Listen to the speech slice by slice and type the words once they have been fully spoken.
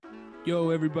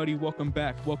Yo, everybody, welcome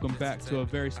back. Welcome back to a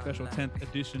very special 10th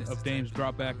edition of Dame's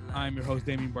Dropback. I'm your host,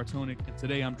 Damian Bartonic, and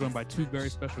today I'm joined by two very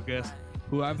special guests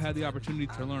who I've had the opportunity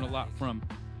to learn a lot from.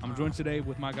 I'm joined today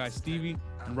with my guys Stevie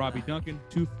and Robbie Duncan,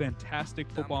 two fantastic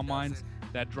football minds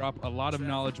that drop a lot of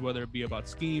knowledge, whether it be about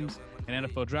schemes and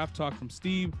NFL draft talk from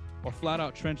Steve or flat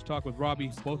out trench talk with Robbie.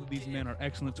 Both of these men are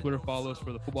excellent Twitter follows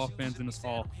for the football fans in us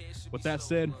all. With that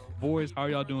said, boys, how are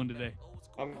y'all doing today?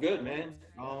 I'm good, man.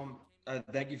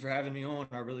 Thank you for having me on.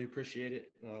 I really appreciate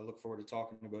it. Look forward to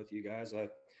talking to both of you guys. I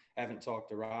haven't talked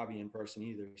to Robbie in person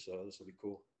either, so this will be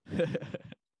cool.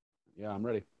 Yeah, I'm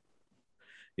ready.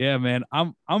 Yeah, man.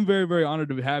 I'm very, very honored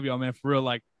to have y'all, man. For real.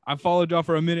 Like, I followed y'all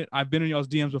for a minute. I've been in y'all's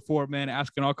DMs before, man,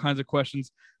 asking all kinds of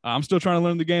questions. I'm still trying to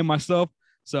learn the game myself.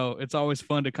 So it's always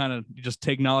fun to kind of just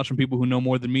take knowledge from people who know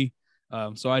more than me.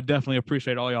 So I definitely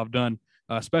appreciate all y'all have done,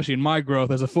 especially in my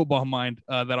growth as a football mind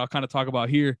that I'll kind of talk about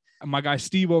here. My guy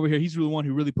Steve over here, he's the one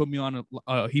who really put me on.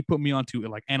 He put me onto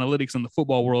like analytics in the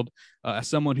football world. As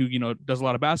someone who does a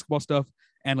lot of basketball stuff,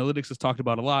 analytics is talked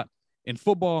about a lot in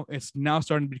football. It's now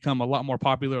starting to become a lot more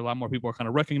popular. A lot more people are kind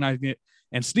of recognizing it.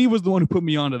 And Steve was the one who put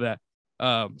me onto that.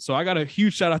 So I got a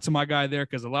huge shout out to my guy there,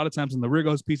 because a lot of times in the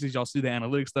Rigos pieces, y'all see the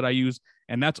analytics that I use,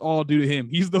 and that's all due to him.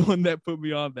 He's the one that put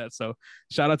me on that. So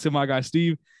shout out to my guy,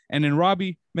 Steve. And then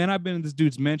Robbie, man, I've been in this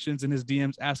dude's mentions in his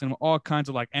DMs, asking him all kinds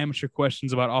of like amateur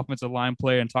questions about offensive line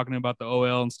play and talking about the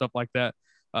OL and stuff like that.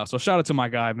 So shout out to my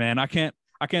guy, man. I can't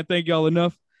thank y'all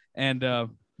enough. And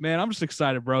man, I'm just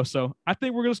excited, bro. So I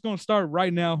think we're just going to start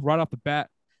right now, right off the bat.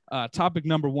 Topic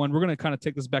number one, we're going to kind of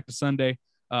take this back to Sunday.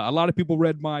 A lot of people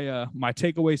read my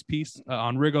takeaways piece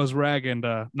on Rigo's Rag, and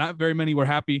not very many were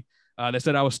happy. They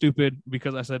said I was stupid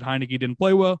because I said Heinicke didn't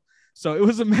play well. So it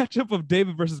was a matchup of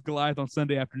David versus Goliath on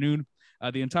Sunday afternoon.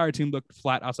 The entire team looked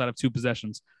flat outside of two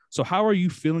possessions. So how are you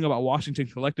feeling about Washington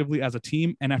collectively as a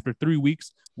team? And after 3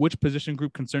 weeks, which position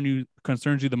group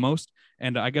concerns you the most?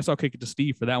 And I guess I'll kick it to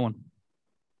Steve for that one.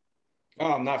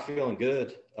 Oh, I'm not feeling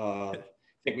good. I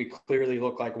think we clearly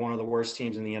look like one of the worst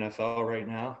teams in the NFL right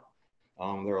now.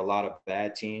 There are a lot of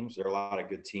bad teams. There are a lot of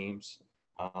good teams.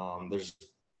 There's,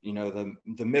 the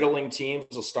middling teams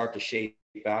will start to shape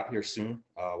out here soon.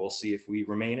 We'll see if we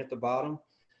remain at the bottom.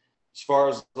 As far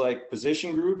as like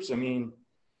position groups, I mean,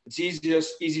 it's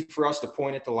easy for us to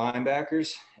point at the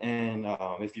linebackers. And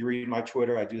if you read my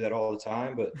Twitter, I do that all the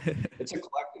time. But it's a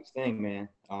collective thing, man.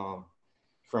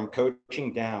 From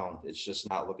coaching down, it's just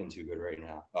not looking too good right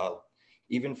now.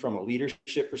 Even from a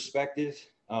leadership perspective,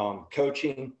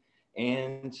 coaching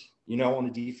and, on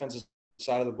the defensive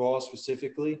side of the ball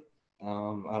specifically, I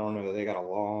don't know. They got a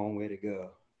long way to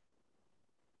go.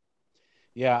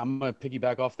 Yeah, I'm going to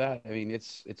piggyback off that. I mean,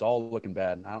 it's all looking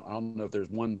bad. I don't know if there's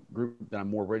one group that I'm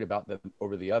more worried about than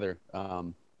over the other. I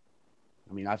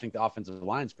mean, I think the offensive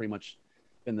line's pretty much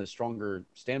been the stronger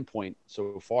standpoint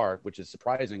so far, which is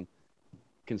surprising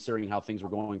considering how things were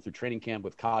going through training camp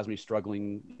with Cosme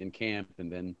struggling in camp,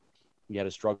 and then he had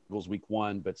his struggles week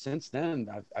one. But since then,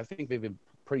 I think they've been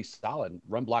pretty solid.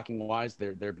 Run blocking wise,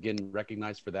 they're getting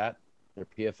recognized for that. Their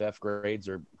PFF grades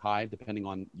are high, depending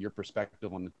on your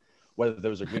perspective on whether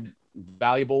those are good,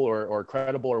 valuable, or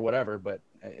credible or whatever. But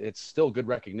it's still good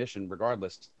recognition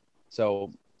regardless.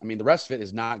 So, I mean, the rest of it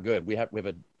is not good. We have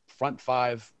a front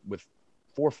five with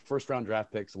 4 first-round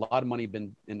draft picks. A lot of money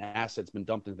in assets been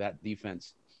dumped into that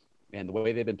defense, and the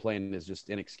way they've been playing is just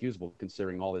inexcusable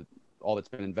considering all that's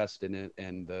been invested in it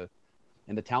and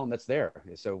the talent that's there.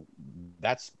 So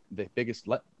that's the biggest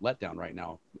letdown right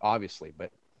now, obviously.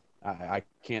 But I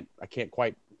can't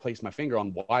quite place my finger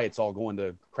on why it's all going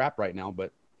to crap right now,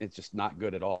 but it's just not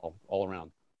good at all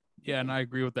around. Yeah, and I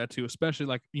agree with that too, especially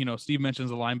like, Steve mentions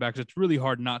the linebackers. It's really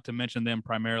hard not to mention them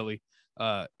primarily.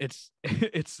 It's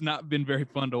it's not been very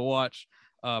fun to watch.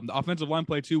 The offensive line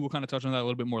play too, we'll kind of touch on that a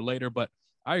little bit more later, but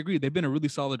I agree. They've been a really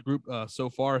solid group so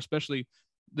far, especially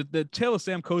the tale of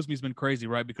Sam Cosmi has been crazy,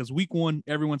 right? Because week one,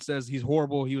 everyone says he's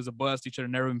horrible. He was a bust. He should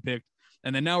have never been picked.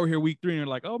 And then now we're here week 3 and you're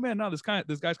like, oh man, no, this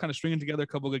guy's kind of stringing together a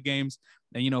couple of good games.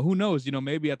 And, who knows,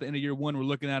 maybe at the end of year 1, we're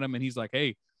looking at him and he's like,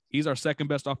 hey, he's our second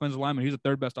best offensive lineman. He's the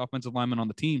third best offensive lineman on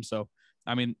the team. So,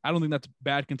 I mean, I don't think that's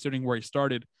bad considering where he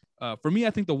started. For me, I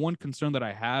think the one concern that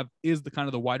I have is the kind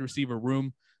of the wide receiver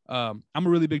room. I'm a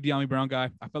really big De'Ami Brown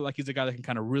guy. I felt like he's a guy that can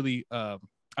kind of really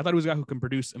I thought he was a guy who can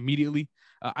produce immediately.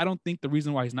 I don't think the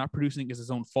reason why he's not producing is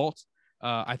his own fault.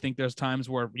 I think there's times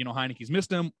where, Heinicke's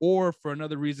missed him, or for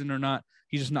another reason or not,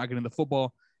 he's just not getting the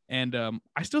football. And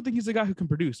I still think he's a guy who can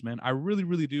produce, man. I really,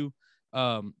 really do.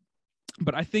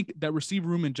 But I think that receiver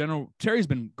room in general, Terry's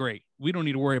been great. We don't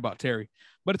need to worry about Terry,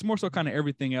 but it's more so kind of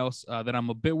everything else that I'm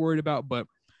a bit worried about. But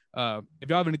If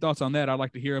y'all have any thoughts on that, I'd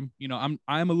like to hear them.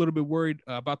 I'm a little bit worried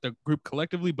about the group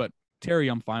collectively, but Terry,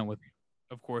 I'm fine with,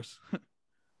 of course.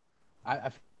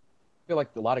 I feel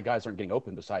like a lot of guys aren't getting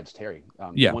open besides Terry.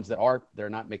 Yeah. The ones that are, they're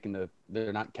not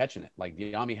catching it. Like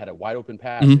Diami had a wide open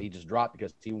pass Mhm. that he just dropped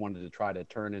because he wanted to try to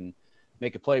turn and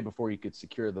make a play before he could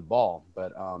secure the ball.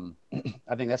 But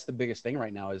I think that's the biggest thing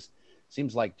right now is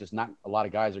seems like just not a lot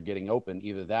of guys are getting open,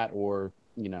 either that or,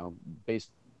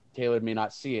 Taylor may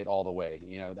not see it all the way.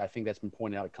 I think that's been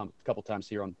pointed out a couple times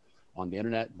here on the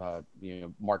internet.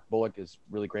 Mark Bullock is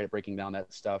really great at breaking down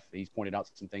that stuff. He's pointed out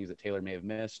some things that Taylor may have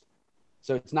missed.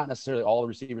 So it's not necessarily all the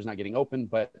receivers not getting open,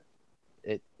 but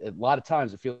a lot of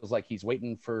times it feels like he's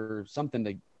waiting for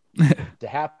something to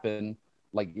happen.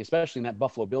 Like, especially in that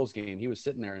Buffalo Bills game, he was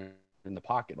sitting there in the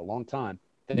pocket a long time.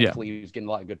 Thankfully, he was getting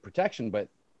a lot of good protection, but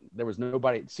there was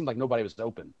nobody. It seemed like nobody was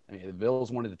open. I mean, the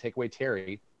Bills wanted to take away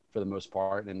Terry for the most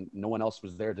part, and no one else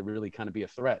was there to really kind of be a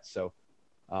threat. So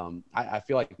I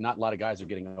feel like not a lot of guys are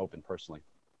getting open personally.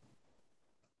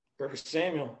 Curtis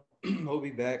Samuel, he'll be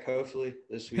back hopefully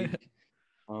this week.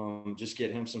 Just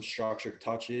get him some structured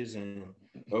touches and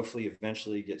hopefully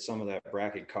eventually get some of that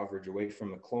bracket coverage away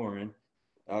from McLaurin.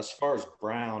 As far as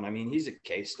Brown, I mean, he's a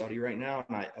case study right now,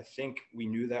 and I think we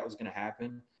knew that was going to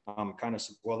happen.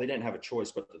 They didn't have a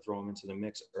choice but to throw him into the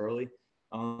mix early.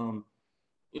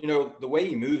 The way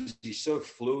he moves, he's so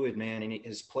fluid, man, and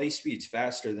his play speed's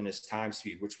faster than his time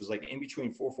speed, which was like in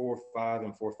between 4.45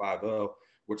 and 4.50,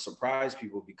 which surprised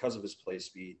people because of his play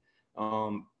speed.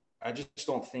 I just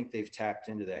don't think they've tapped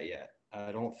into that yet.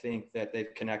 I don't think that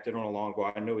they've connected on a long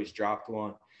ball. I know he's dropped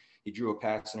one. He drew a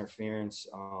pass interference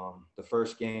the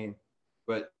first game,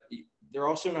 but they're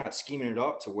also not scheming it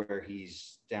up to where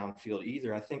he's downfield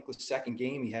either. I think the second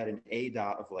game he had an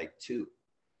ADOT of like 2.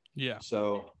 Yeah.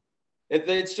 So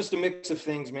it's just a mix of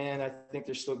things, man. I think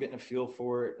they're still getting a feel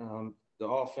for it. The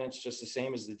offense just the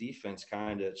same as the defense,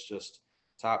 kind of. It's just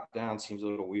top down seems a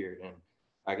little weird, and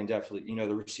I can definitely,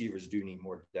 the receivers do need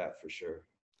more depth for sure.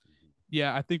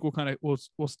 Yeah, I think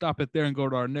we'll stop it there and go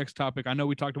to our next topic. I know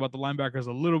we talked about the linebackers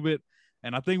a little bit,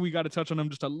 and I think we got to touch on them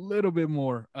just a little bit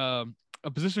more. A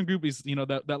position group is,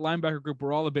 that linebacker group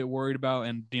we're all a bit worried about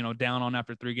and, down on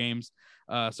after 3 games.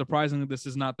 Surprisingly, this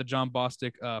is not the John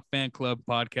Bostic fan club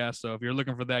podcast. So if you're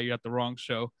looking for that, you're at the wrong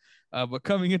show. But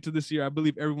coming into this year, I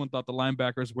believe everyone thought the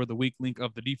linebackers were the weak link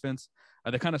of the defense.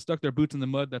 They kind of stuck their boots in the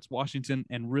mud. That's Washington.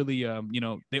 And really,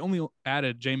 they only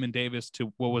added Jamin Davis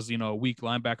to what was, a weak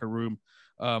linebacker room.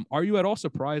 Are you at all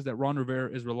surprised that Ron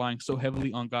Rivera is relying so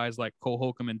heavily on guys like Cole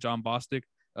Holcomb and John Bostic,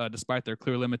 despite their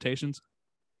clear limitations?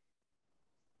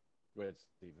 Go ahead,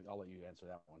 Steve. I'll let you answer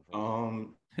that one.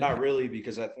 Not really,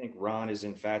 because I think Ron is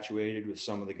infatuated with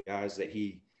some of the guys that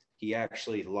he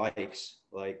actually likes.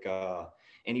 Like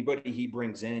anybody he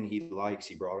brings in, he likes.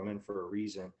 He brought him in for a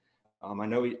reason. I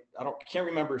know can't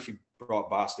remember if he brought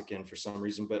Bostic in for some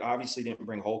reason, but obviously didn't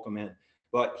bring Holcomb in.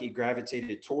 But he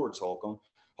gravitated towards Holcomb.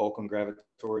 Holcomb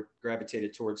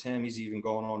gravitated towards him. He's even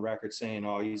going on record saying,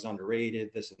 "Oh, he's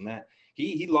underrated, this and that."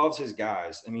 He loves his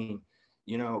guys. I mean,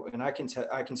 and I can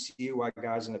see why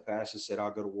guys in the past have said,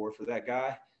 "I'll go to war for that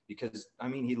guy," because I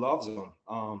mean, he loves them.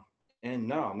 And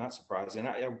no, I'm not surprised. And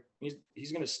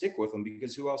he's going to stick with them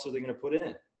because who else are they going to put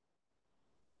in?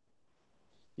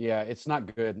 Yeah, it's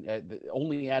not good.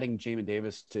 Only adding Jamin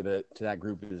Davis to that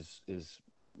group is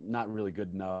not really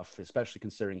good enough, especially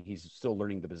considering he's still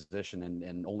learning the position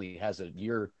and only has a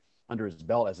year under his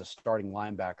belt as a starting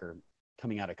linebacker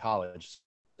coming out of college.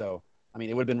 So, I mean,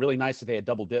 it would have been really nice if they had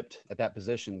double dipped at that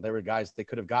position. There were guys they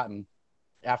could have gotten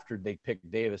after they picked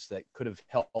Davis that could have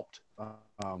helped,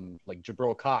 like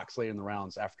Jabril Cox later in the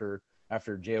rounds after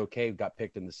JOK got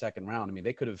picked in the second round. I mean,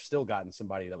 they could have still gotten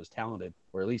somebody that was talented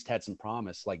or at least had some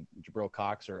promise like Jabril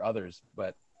Cox or others,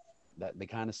 but that they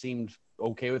kind of seemed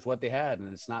okay with what they had,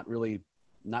 and it's not really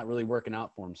working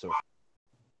out for them. So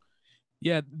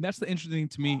yeah, that's the interesting thing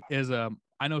to me is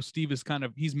I know Steve is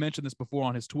he's mentioned this before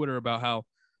on his Twitter about how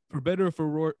for better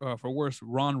or for worse,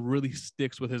 Ron really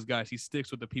sticks with his guys. He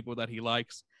sticks with the people that he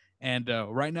likes, and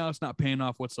right now it's not paying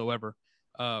off whatsoever.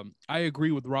 I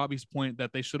agree with Robbie's point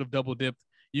that they should have double dipped.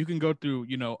 You can go through,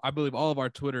 I believe all of our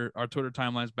Twitter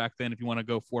timelines back then, if you want to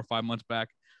go 4 or 5 months back,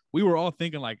 we were all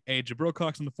thinking like, hey, Jabril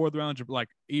Cox in the 4th round, like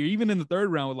even in the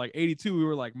 3rd round with like 82, we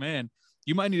were like, man,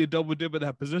 you might need a double dip at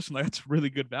that position. Like, that's really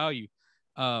good value.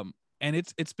 And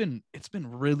it's been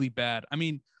really bad. I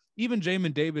mean, even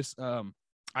Jamin Davis,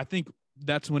 I think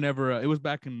that's whenever it was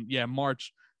back in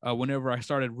March, whenever I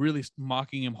started really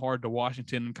mocking him hard to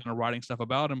Washington and kind of writing stuff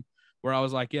about him, where I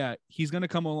was like, yeah, he's going to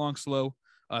come along slow.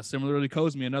 Similarly,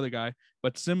 Cosme, another guy,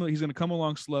 but similarly, he's going to come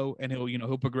along slow and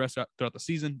he'll progress throughout the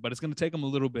season, but it's going to take him a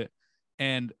little bit.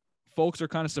 And folks are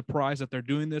kind of surprised that they're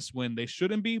doing this when they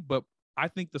shouldn't be. But I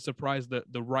think the surprise, the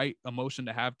right emotion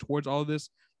to have towards all of this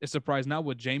is surprise, not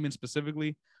with Jamin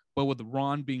specifically, but with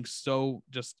Ron being so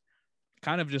just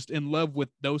kind of just in love with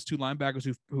those two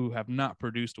linebackers who have not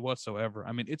produced whatsoever.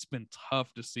 I mean, it's been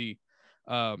tough to see.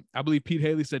 I believe Pete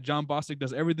Haley said John Bostic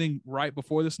does everything right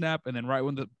before the snap, and then right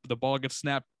when the ball gets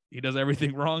snapped, he does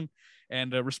everything wrong.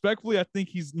 And respectfully, I think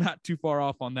he's not too far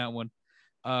off on that one.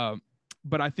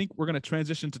 But I think we're going to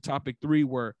transition to topic 3,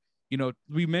 where, you know,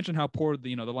 we mentioned how poor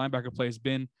the linebacker play has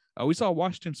been. We saw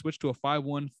Washington switch to a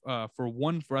 5-1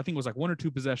 for I think it was like 1 or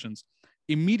 2 possessions.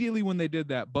 Immediately when they did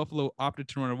that, Buffalo opted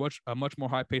to run a much more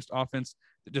high-paced offense.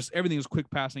 Just everything was quick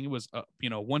passing. It was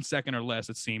 1 second or less,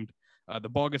 it seemed. The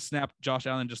ball gets snapped. Josh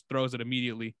Allen just throws it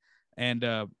immediately. And,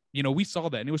 we saw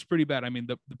that, and it was pretty bad. I mean,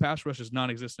 the pass rush is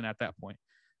non-existent at that point.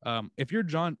 If you're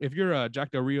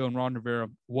Jack Del Rio and Ron Rivera,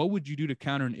 what would you do to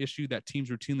counter an issue that teams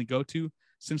routinely go to,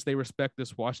 since they respect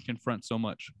this Washington front so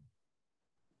much?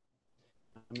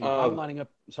 I mean, if I'm lining up.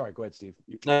 Sorry, go ahead, Steve.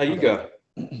 No, you go.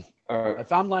 All right.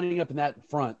 If I'm lining up in that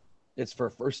front, it's for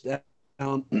first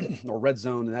down or red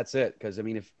zone, and that's it. Because I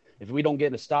mean, if we don't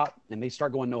get a stop and they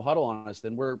start going no huddle on us,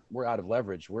 then we're out of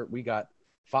leverage. We got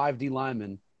 5 D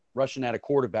linemen rushing at a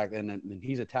quarterback, and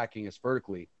he's attacking us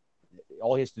vertically.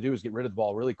 All he has to do is get rid of the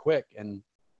ball really quick, and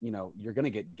you're going to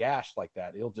get gashed like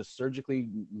that. He'll just surgically,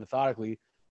 methodically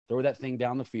throw that thing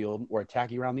down the field or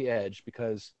attack you around the edge,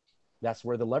 because that's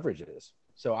where the leverage is.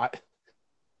 So I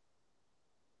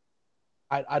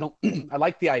don't I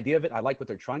like the idea of it. I like what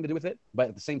they're trying to do with it, but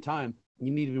at the same time,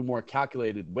 you need to be more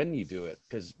calculated when you do it,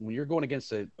 because when you're going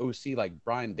against an OC like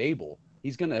Brian Dable,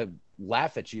 he's going to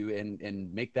laugh at you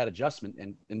and make that adjustment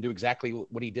and do exactly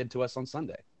what he did to us on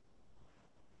Sunday.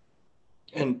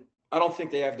 And I don't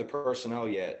think they have the personnel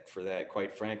yet for that,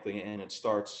 quite frankly. And it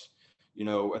starts, at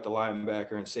the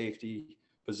linebacker and safety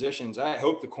positions. I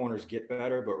hope the corners get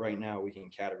better, but right now we can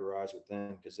categorize with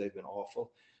them because they've been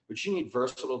awful. But you need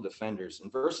versatile defenders.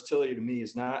 And versatility to me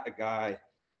is not a guy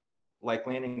like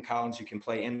Landon Collins who can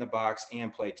play in the box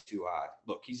and play too high.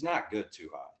 Look, he's not good too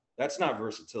high. That's not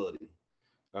versatility.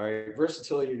 All right.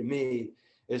 Versatility to me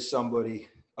is somebody,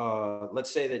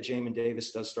 let's say that Jamin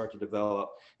Davis does start to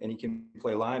develop and he can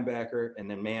play linebacker and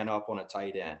then man up on a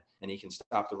tight end and he can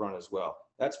stop the run as well.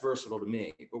 That's versatile to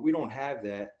me, but we don't have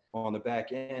that on the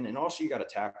back end. And also you got to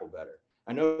tackle better.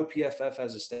 I know PFF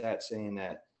has a stat saying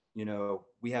that,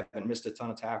 we haven't missed a ton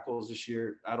of tackles this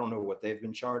year. I don't know what they've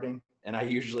been charting, and I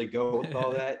usually go with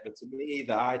all that. But to me,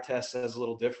 the eye test says a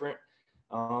little different.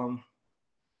 And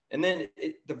then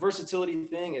the versatility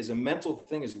thing is a mental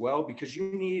thing as well, because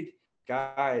you need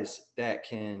guys that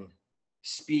can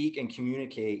speak and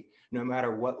communicate no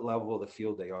matter what level of the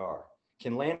field they are.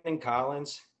 Can Landon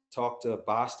Collins talk to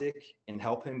Bostic and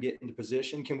help him get into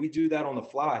position? Can we do that on the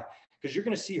fly? Because you're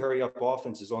going to see hurry-up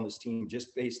offenses on this team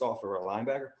just based off of our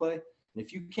linebacker play. And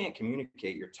if you can't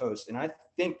communicate, you're toast. And I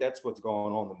think that's what's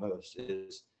going on the most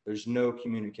is there's no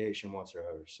communication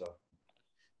whatsoever. So,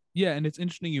 yeah, and it's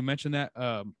interesting you mentioned that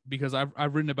because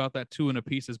I've written about that too in a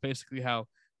piece. Is basically how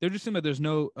they're just saying that there's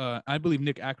no. I believe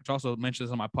Nick Ackridge also mentioned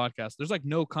this on my podcast. There's like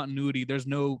no continuity. There's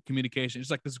no communication.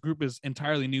 It's like this group is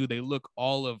entirely new. They look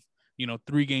all of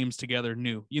 3 games together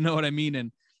new. You know what I mean?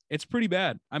 And it's pretty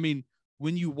bad. I mean,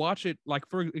 when you watch it, like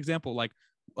for example, like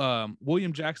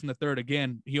William Jackson III,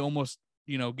 again, he almost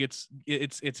gets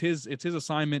it's his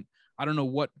assignment. I don't know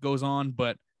what goes on,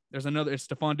 but there's another. It's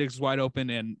Stephon Diggs is wide open,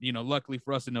 and luckily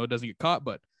for us, it doesn't get caught.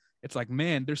 But it's like,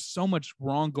 man, there's so much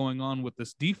wrong going on with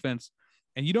this defense,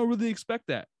 and you don't really expect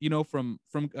that, from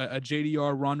a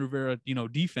JDR Ron Rivera,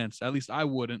 defense. At least I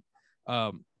wouldn't.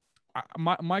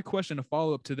 My question to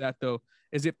follow up to that though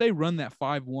is if they run that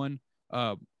 5-1.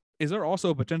 Is there also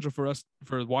a potential for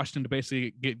Washington to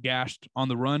basically get gashed on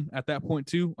the run at that point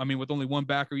too? I mean, with only one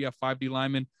backer, you have 5 D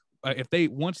linemen. If they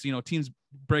once teams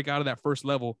break out of that first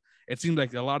level, it seems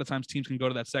like a lot of times teams can go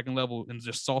to that second level and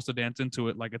just salsa dance into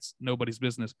it like it's nobody's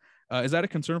business. Is that a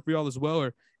concern for y'all as well,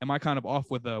 or am I kind of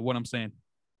off with what I'm saying?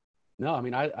 No, I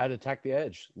mean I'd attack the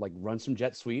edge, like run some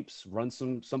jet sweeps, run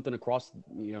something across,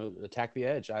 attack the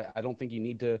edge. I don't think you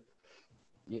need to.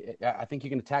 I think you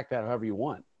can attack that however you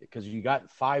want because you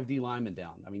got 5 D linemen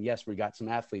down. I mean, yes, we got some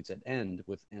athletes at end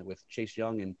with Chase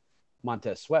Young and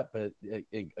Montez Sweat, but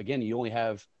again,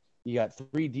 you got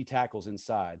 3 D tackles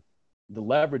inside. The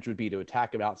leverage would be to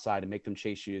attack them outside and make them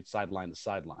chase you sideline to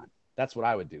sideline. That's what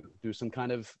I would do. Do some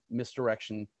kind of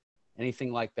misdirection,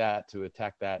 anything like that to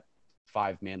attack that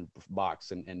 5-man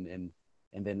box and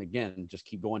then again, just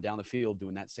keep going down the field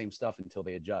doing that same stuff until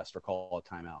they adjust or call a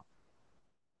timeout.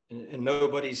 And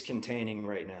nobody's containing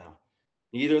right now.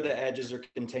 Neither of the edges are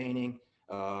containing.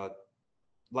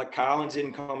 like Collins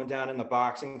in coming down in the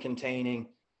box and containing.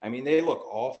 I mean, they look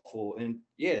awful. And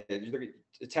yeah,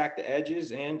 attack the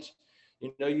edges, and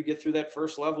you get through that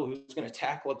first level. Who's going to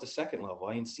tackle at the second level?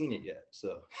 I ain't seen it yet.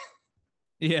 So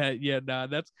Yeah, nah,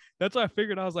 that's what I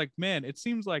figured. I was like, man, it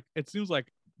seems like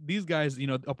these guys,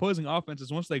 opposing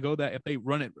offenses, once they go that, if they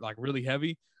run it like really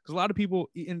heavy, because a lot of people,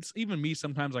 and even me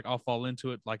sometimes, like I'll fall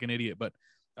into it like an idiot, but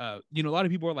a lot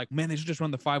of people are like, man, they should just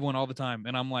run the 5-1 all the time,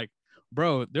 and I'm like,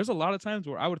 bro, there's a lot of times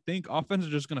where I would think offenses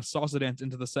are just gonna sauce it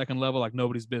into the second level like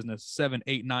nobody's business, 7,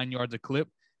 8, 9 yards a clip,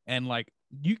 and like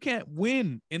you can't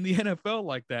win in the NFL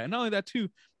like that. And not only that, too,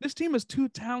 this team is too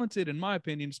talented, in my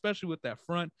opinion, especially with that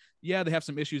front. Yeah, they have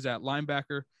some issues at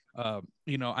linebacker. I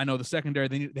know the secondary,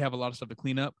 they have a lot of stuff to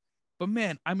clean up. But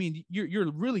man, I mean, you're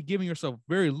really giving yourself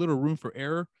very little room for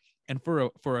error. And for a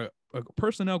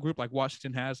personnel group like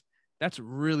Washington has, that's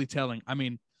really telling. I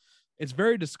mean, it's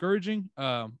very discouraging.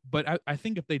 But I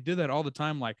think if they did that all the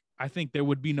time, like I think there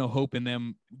would be no hope in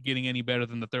them getting any better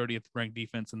than the 30th ranked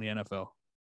defense in the NFL.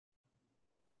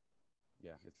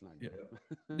 Yeah, it's not good.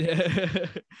 Yeah.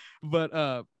 But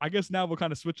I guess now we'll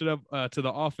kind of switch it up to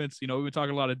the offense. We've been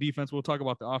talking a lot of defense. We'll talk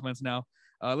about the offense now.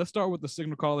 Let's start with the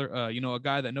signal caller, a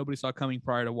guy that nobody saw coming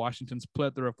prior to Washington's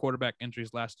plethora of quarterback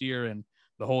injuries last year and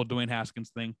the whole Dwayne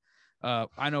Haskins thing.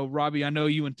 I know, Robbie, I know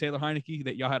you and Taylor Heinicke,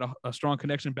 that y'all had a strong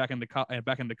connection back in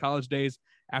the college days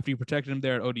after you protected him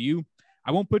there at ODU.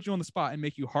 I won't put you on the spot and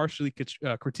make you harshly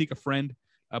critique a friend,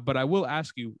 but I will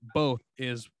ask you both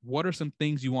is what are some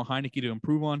things you want Heinicke to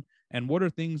improve on, and what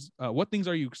things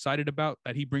are you excited about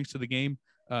that he brings to the game,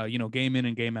 game in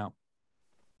and game out?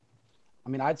 I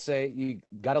mean, I'd say you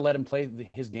got to let him play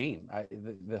his game.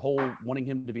 The whole wanting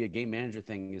him to be a game manager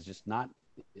thing is just not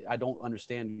 – I don't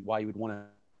understand why you would want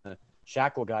to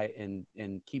shackle a guy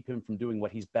and keep him from doing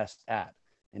what he's best at.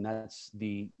 And that's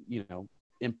the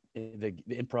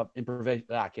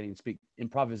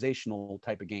improvisational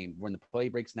type of game when the play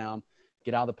breaks down,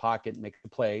 get out of the pocket, make the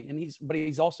play. And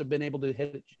he's also been able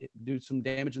to do some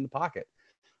damage in the pocket.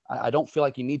 I don't feel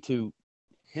like you need to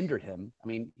hinder him. I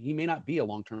mean, he may not be a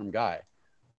long-term guy,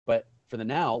 but for the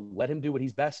now, let him do what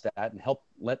he's best at and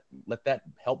let that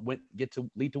help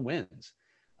lead to wins.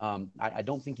 I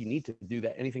don't think you need to do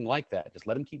anything like that. Just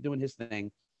let him keep doing his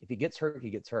thing. If he gets hurt,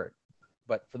 he gets hurt.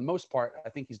 But for the most part, I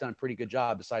think he's done a pretty good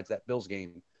job besides that Bills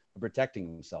game of protecting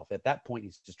himself. At that point,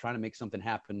 he's just trying to make something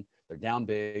happen. They're down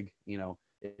big.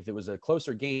 If it was a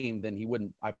closer game, then he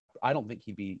wouldn't. I don't think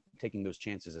he'd be taking those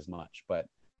chances as much. But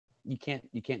you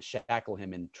can't shackle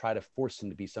him and try to force him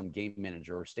to be some game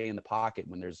manager or stay in the pocket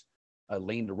when there's a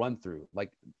lane to run through.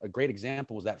 Like a great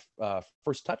example was that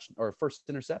first first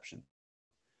interception.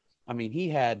 I mean, he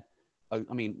had,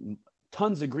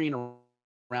 tons of green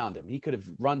around him. He could have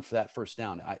run for that first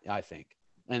down, I think.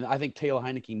 And I think Taylor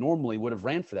Heinicke normally would have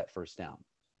ran for that first down,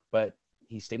 but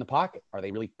he stayed in the pocket. Are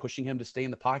they really pushing him to stay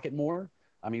in the pocket more?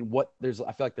 I mean, I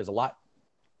feel like there's a lot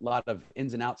of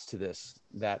ins and outs to this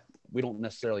that we don't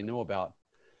necessarily know about.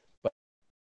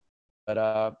 But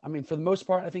I mean, for the most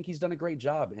part, I think he's done a great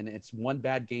job, and it's one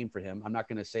bad game for him. I'm not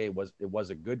going to say it was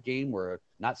a good game or a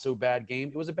not so bad game.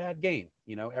 It was a bad game.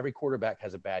 Every quarterback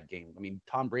has a bad game. I mean,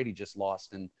 Tom Brady just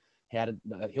lost and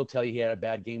he'll tell you he had a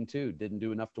bad game too. Didn't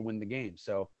do enough to win the game.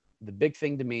 So the big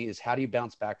thing to me is how do you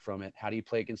bounce back from it? How do you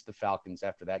play against the Falcons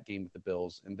after that game with the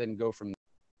Bills, and then go from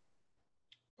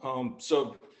there?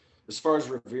 So as far as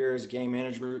Rivera's game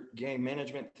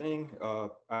management thing,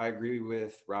 I agree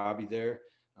with Robbie there.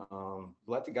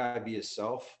 Let the guy be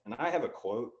himself. And I have a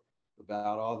quote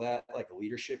about all that, like a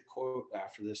leadership quote.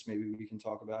 After this, maybe we can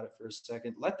talk about it for a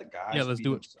second. Let the guys let's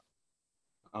do it.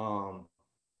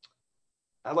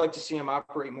 I'd like to see him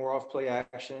operate more off play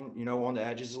action, on the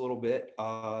edges a little bit.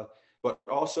 But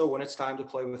also when it's time to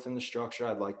play within the structure,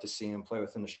 I'd like to see him play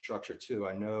within the structure too.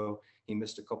 I know he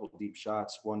missed a couple of deep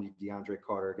shots, one to DeAndre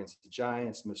Carter against the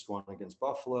Giants, missed one against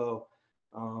Buffalo.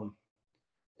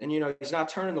 And, he's not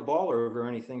turning the ball over or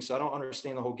anything, so I don't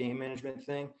understand the whole game management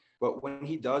thing. But when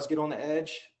he does get on the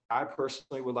edge, I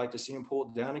personally would like to see him pull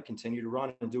it down and continue to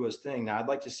run and do his thing. Now, I'd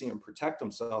like to see him protect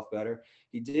himself better.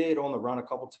 He did on the run a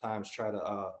couple times try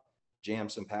to jam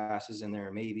some passes in there.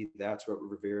 Maybe that's what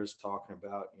Rivera's talking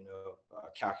about,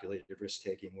 calculated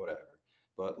risk-taking, whatever.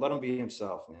 But let him be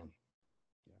himself, man.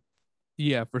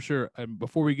 Yeah, for sure. And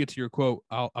before we get to your quote,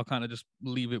 I'll kind of just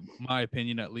leave it my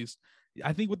opinion at least.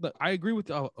 I think I agree with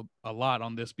a lot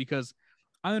on this because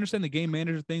I understand the game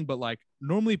manager thing, but like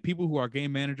normally people who are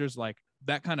game managers, like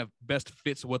that kind of best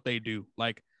fits what they do.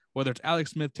 Like whether it's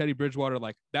Alex Smith, Teddy Bridgewater,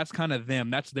 like that's kind of them.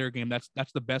 That's their game. That's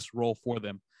the best role for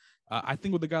them. I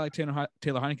think with a guy like Taylor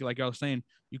Heinicke, like y'all was saying,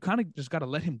 you kind of just got to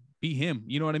let him be him.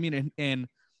 You know what I mean? And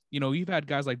you've had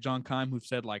guys like John Keim who've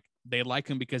said like they like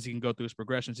him because he can go through his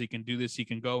progressions. He can do this. He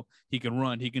can go. He can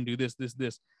run. He can do this, this,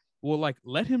 this. Well, like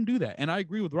let him do that. And I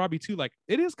agree with Robbie too. Like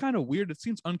it is kind of weird. It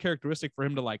seems uncharacteristic for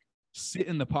him to like sit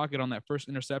in the pocket on that first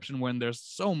interception when there's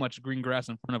so much green grass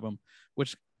in front of him,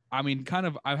 which I mean, kind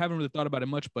of, I haven't really thought about it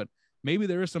much, but maybe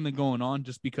there is something going on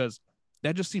just because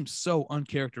that just seems so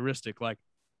uncharacteristic. Like,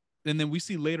 and then we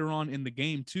see later on in the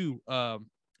game too,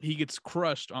 he gets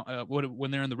crushed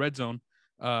when they're in the red zone.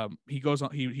 He goes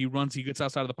on, he runs, he gets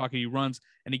outside of the pocket, he runs,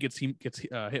 and he gets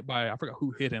hit by, I forgot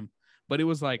who hit him, but it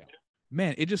was like,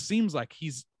 man, it just seems like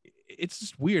it's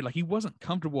just weird. Like he wasn't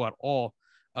comfortable at all.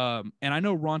 And I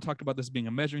know Ron talked about this being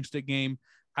a measuring stick game.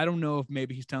 I don't know if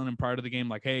maybe he's telling him prior to the game,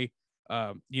 like, hey,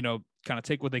 kind of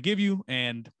take what they give you.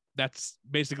 And that's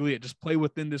basically it. Just play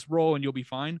within this role and you'll be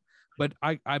fine. But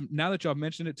I'm now that y'all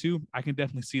mentioned it too, I can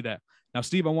definitely see that. Now,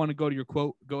 Steve, I want to go to your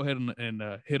quote. Go ahead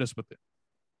and hit us with it.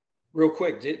 Real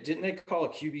quick, didn't they call a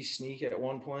QB sneak at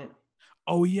one point?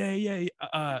 Oh yeah.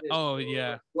 Oh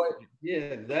yeah. What?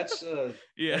 Yeah, that's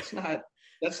yeah.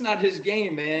 That's not his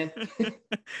game, man.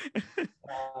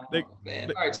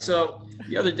 Man. All right. So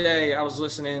the other day I was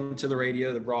listening to the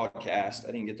radio, the broadcast.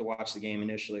 I didn't get to watch the game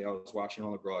initially. I was watching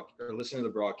on listening to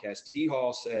the broadcast. T.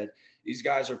 Hall said, these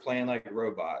guys are playing like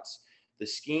robots. The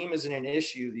scheme isn't an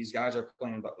issue. These guys are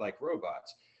playing like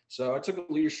robots. So I took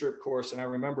a leadership course and I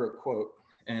remember a quote,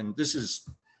 and this is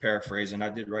paraphrasing. I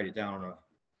did write it down on a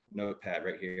notepad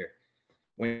right here.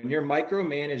 When you're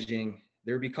micromanaging,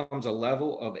 there becomes a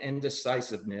level of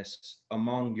indecisiveness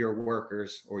among your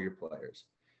workers or your players.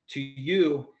 To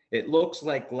you, it looks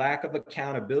like lack of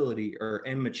accountability or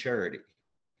immaturity,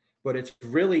 but it's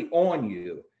really on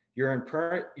you. Your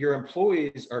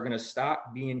employees are going to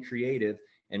stop being creative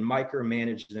and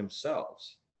micromanage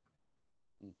themselves.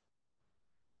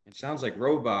 It sounds like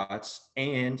robots.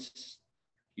 And,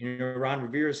 Ron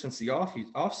Rivera, since the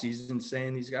offseason,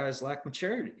 saying these guys lack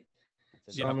maturity.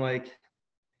 So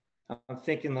I'm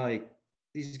thinking like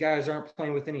these guys aren't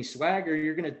playing with any swagger.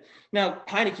 Now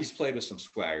Heineke's played with some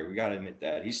swagger. We got to admit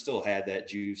that. He still had that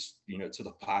juice, to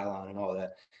the pylon and all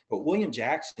that. But William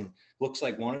Jackson looks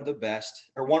like one of the best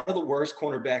or one of the worst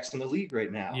cornerbacks in the league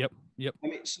right now. Yep. I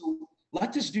mean, so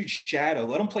let this dude shadow.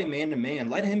 Let him play man to man.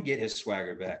 Let him get his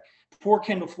swagger back. Poor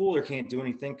Kendall Fuller can't do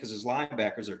anything because his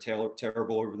linebackers are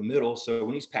terrible over the middle. So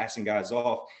when he's passing guys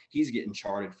off, he's getting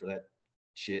charted for that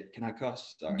shit. Can I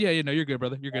cuss? Sorry. Yeah, you're good,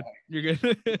 brother. You're good. You're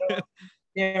good.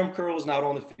 Cam Curl's not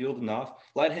on the field enough.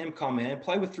 Let him come in,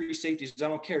 play with three safeties. I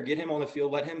don't care. Get him on the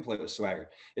field. Let him play with swagger.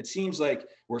 It seems like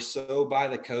we're so by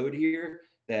the code here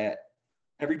that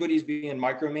everybody's being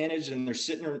micromanaged and they're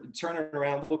sitting or turning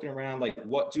around, looking around like,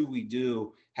 what do we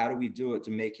do? How do we do it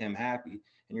to make him happy?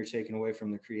 And you're taking away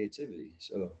from the creativity.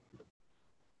 So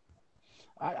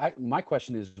my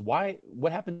question is what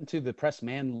happened to the press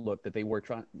man look that they were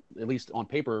trying, at least on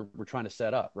paper, were trying to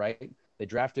set up, right? They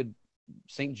drafted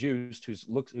St-Juste,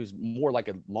 who's more like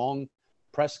a long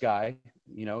press guy.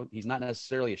 He's not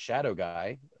necessarily a shadow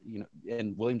guy,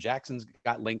 and William Jackson's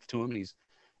got length to him,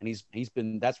 and he's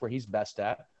been, that's where he's best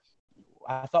at.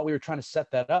 I thought we were trying to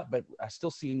set that up, but it still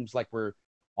seems like we're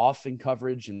off in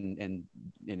coverage and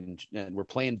we're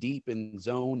playing deep in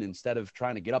zone instead of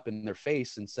trying to get up in their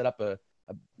face and set up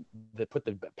put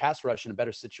the pass rush in a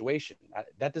better situation.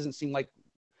 That doesn't seem like,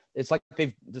 it's like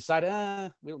they've decided,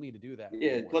 we don't need to do that.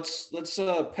 Yeah, anymore. Let's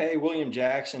pay William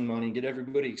Jackson money, get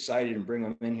everybody excited, and bring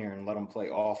them in here and let them play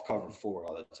off cover 4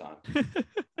 all the time. I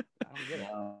don't get it.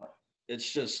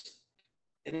 It's just,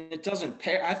 and it doesn't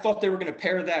pair. I thought they were going to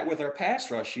pair that with our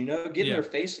pass rush. Get in their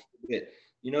face a bit.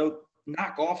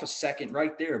 Knock off a second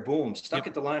right there. Boom, stuck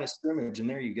at the line of scrimmage, and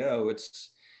there you go.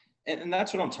 And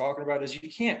that's what I'm talking about. Is you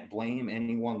can't blame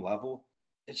any one level.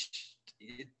 It's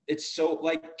so,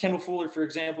 like Kendall Fuller, for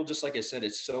example, just like I said,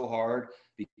 it's so hard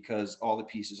because all the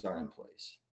pieces are in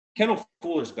place. Kendall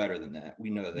Fuller's better than that. We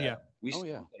know that. Yeah.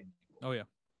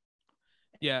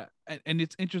 Yeah. And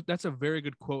it's interesting. That's a very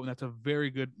good quote. And that's a very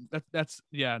good,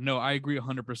 I agree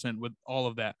 100% with all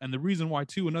of that. And the reason why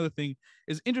too, another thing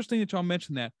is interesting that y'all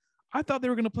mentioned that. I thought they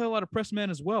were going to play a lot of press man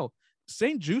as well.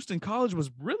 St-Juste in college was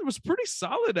pretty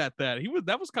solid at that.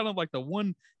 That was kind of like the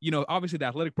one, obviously the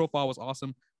athletic profile was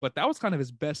awesome, but that was kind of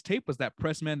his best tape, was that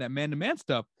press man, that man-to-man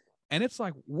stuff. And it's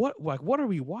like, what are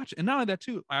we watching? And not only that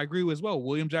too, I agree as well.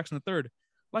 William Jackson III,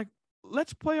 like,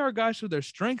 let's play our guys to their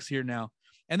strengths here now.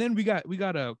 And then we got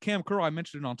a Cam Curl. I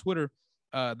mentioned it on Twitter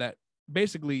that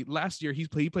basically last year he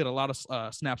played a lot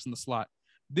of snaps in the slot.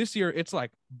 This year it's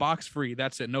like box free.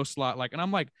 That's it. No slot. And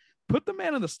I'm like, put the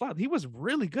man in the slot. He was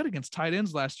really good against tight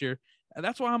ends last year. And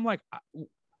that's why I'm like,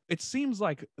 it seems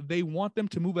like they want them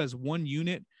to move as one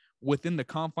unit within the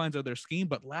confines of their scheme.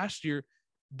 But last year,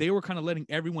 they were kind of letting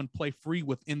everyone play free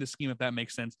within the scheme, if that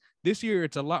makes sense. This year,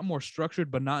 it's a lot more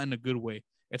structured, but not in a good way.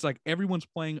 It's like everyone's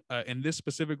playing in this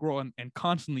specific role, and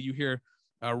constantly you hear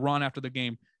Ron after the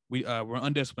game, we're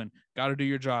undisciplined, got to do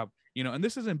your job, and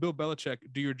this isn't Bill Belichick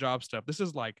do your job stuff. This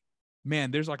is like,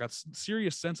 man, there's like a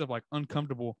serious sense of like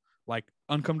uncomfortable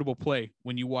play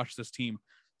when you watch this team.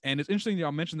 And it's interesting that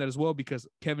y'all mentioned that as well, because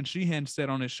Kevin Sheehan said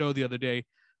on his show the other day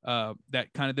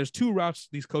that kind of there's two routes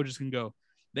these coaches can go.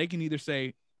 They can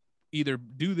either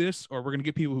do this, or we're going to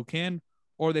get people who can,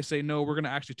 or they say, no, we're going to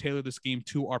actually tailor the scheme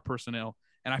to our personnel.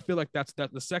 And I feel like that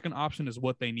the second option is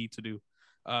what they need to do.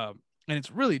 And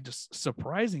it's really just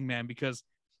surprising, man, because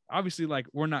obviously like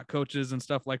we're not coaches and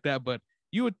stuff like that, but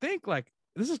you would think like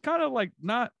this is kind of like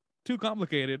not too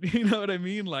complicated. You know what I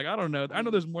mean? Like, I don't know. I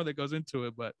know there's more that goes into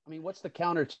it, but I mean, what's the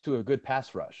counter to a good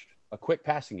pass rush? A quick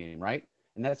passing game, right?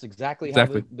 And that's exactly how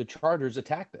the Chargers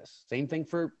attack this. Same thing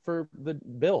for the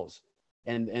Bills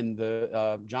and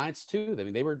the Giants too. I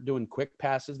mean, they were doing quick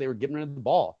passes. They were getting rid of the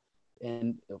ball.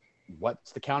 And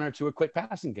what's the counter to a quick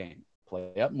passing game?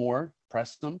 Play up more,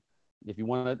 press them. If you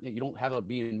want to, you don't have to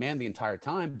be in man the entire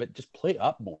time, but just play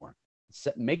up more.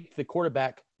 Make the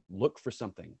quarterback look for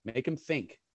something. Make him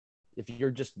think. If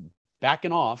you're just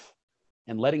backing off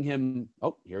and letting him,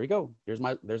 oh, here we go. There's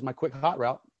my quick hot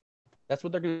route. That's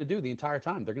what they're going to do the entire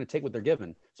time. They're going to take what they're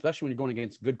given, especially when you're going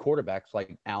against good quarterbacks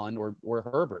like Allen or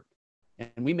Herbert.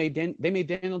 And they made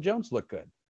Daniel Jones look good,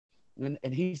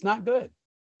 and he's not good.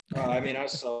 I mean, I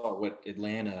saw what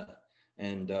Atlanta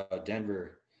and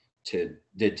Denver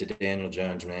did to Daniel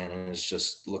Jones, man, and it's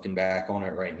just looking back on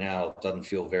it right now, it doesn't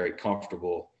feel very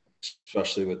comfortable,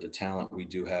 especially with the talent we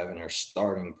do have in our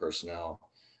starting personnel.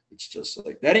 It's just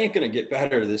like that ain't going to get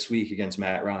better this week against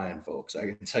Matt Ryan, folks. I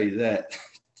can tell you that.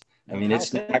 I mean,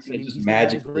 it's not going to just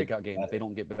magically breakout game if they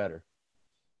don't get better.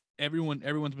 Everyone's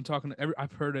been talking.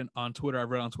 I've heard it on Twitter.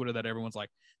 I've read on Twitter that everyone's like,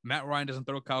 Matt Ryan doesn't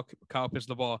throw Kyle Pitts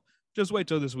the ball. Just wait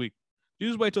till this week. You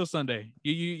just wait till Sunday.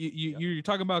 You're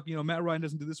talking about, Matt Ryan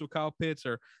doesn't do this with Kyle Pitts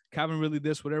or Calvin Ridley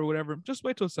this, whatever. Just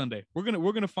wait till Sunday. We're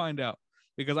gonna find out,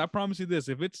 because I promise you this: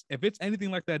 if it's anything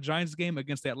like that Giants game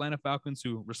against the Atlanta Falcons,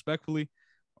 who respectfully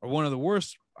are one of the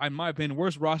worst, in my opinion,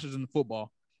 worst rosters in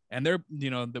football, and they're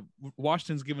the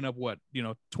Washington's giving up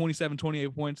 27,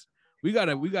 28 points. We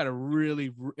gotta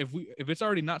really, if it's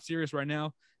already not serious right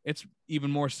now, it's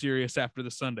even more serious after the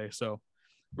Sunday. So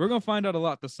we're going to find out a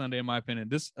lot this Sunday, in my opinion.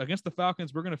 This against the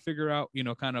Falcons, we're going to figure out,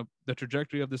 kind of the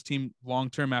trajectory of this team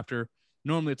long-term after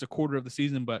normally it's a quarter of the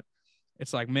season, but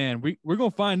it's like, man, we're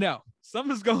going to find out.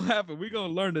 Something's going to happen. We're going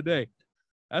to learn today.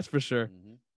 That's for sure.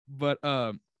 Mm-hmm. But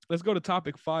let's go to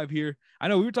topic 5 here. I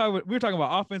know we were talking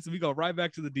about offense, and we go right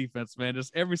back to the defense, man.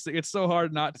 Just it's so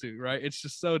hard not to, right? It's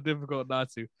just so difficult not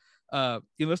to.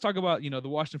 Let's talk about, the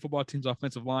Washington football team's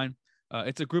offensive line.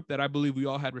 It's a group that I believe we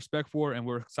all had respect for, and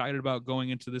we're excited about going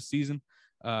into this season.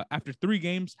 After 3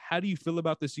 games, how do you feel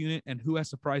about this unit, and who has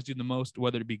surprised you the most,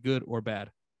 whether it be good or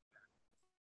bad?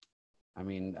 I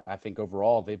mean, I think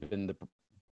overall they've been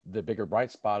the bigger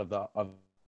bright spot of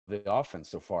the offense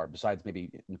so far, besides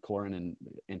maybe McLaurin and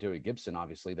Antonio Gibson.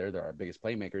 Obviously, they're our biggest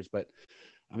playmakers. But,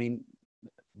 I mean,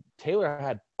 Taylor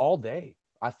had all day,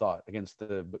 I thought, against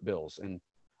the Bills. And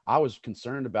I was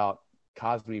concerned about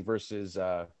Cosme versus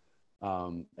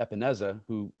Epineza,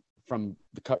 who from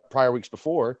the prior weeks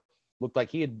before looked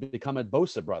like he had become a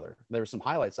Bosa brother. There were some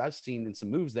highlights I've seen in some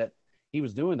moves that he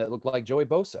was doing that looked like Joey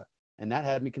Bosa, and that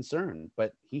had me concerned,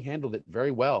 but he handled it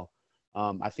very well.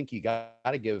 I think you got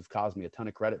to give Cosme a ton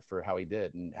of credit for how he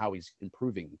did and how he's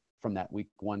improving from that week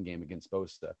 1 game against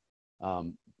Bosa.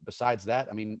 Besides that,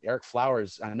 I mean, Eric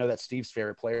Flowers, I know that's Steve's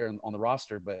favorite player on the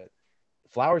roster, but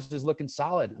Flowers is looking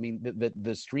solid. I mean,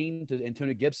 the screen to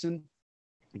Antonio Gibson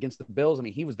against the Bills, I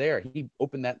mean, he was there. He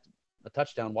opened a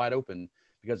touchdown wide open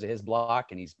because of his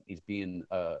block, and he's being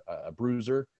a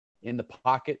bruiser in the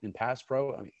pocket in pass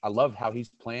pro. I mean, I love how he's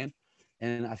playing,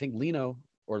 and I think Leno,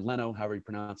 however you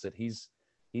pronounce it,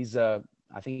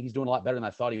 I think he's doing a lot better than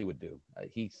I thought he would do.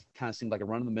 He kind of seemed like a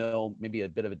run of the mill, maybe a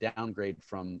bit of a downgrade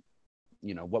from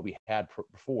what we had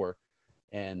before,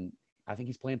 and I think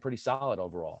he's playing pretty solid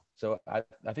overall. So I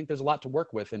think there's a lot to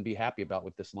work with and be happy about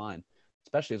with this line,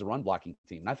 especially as a run blocking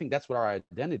team. And I think that's what our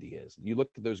identity is. You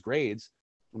look at those grades,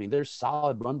 I mean, there's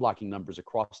solid run blocking numbers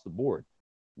across the board.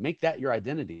 Make that your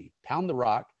identity. Pound the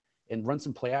rock and run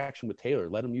some play action with Taylor.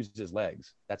 Let him use his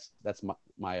legs. That's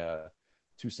my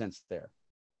 2 cents there.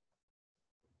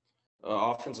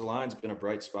 Offensive line's been a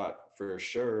bright spot for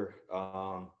sure.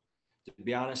 To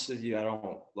be honest with you, I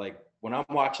don't like when I'm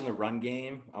watching the run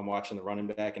game, I'm watching the running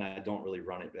back, and I don't really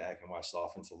run it back and watch the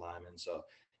offensive lineman. So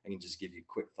I can just give you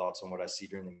quick thoughts on what I see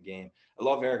during the game. I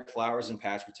love Eric Flowers in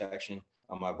pass protection.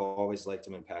 I've always liked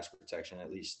him in pass protection,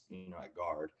 at least, at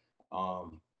guard.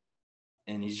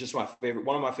 And he's just one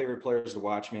of my favorite players to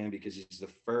watch, man, because he's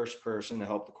the first person to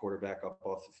help the quarterback up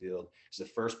off the field. He's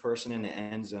the first person in the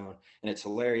end zone. And it's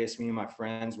hilarious. Me and my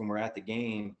friends, when we're at the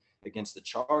game against the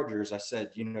Chargers, I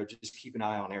said, just keep an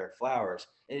eye on Eric Flowers.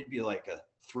 And it'd be like a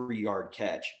 3-yard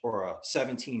catch or a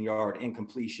 17-yard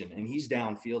incompletion. And he's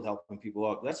downfield helping people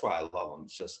up. That's why I love him.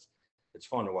 It's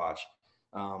fun to watch.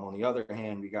 On the other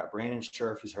hand, we got Brandon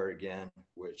Scherff, who's hurt again,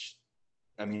 which,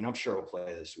 I'm sure he'll play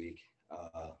this week.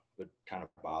 But kind of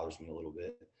bothers me a little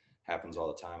bit. Happens all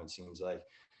the time, it seems like.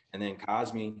 And then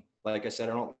Cosmi, like I said,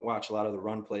 I don't watch a lot of the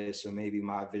run plays, so maybe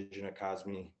my vision of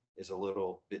Cosmi is a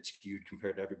little bit skewed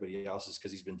compared to everybody else's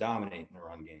because he's been dominating the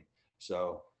run game.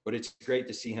 So, but it's great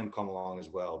to see him come along as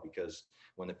well, because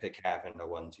when the pick happened, I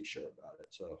wasn't too sure about it.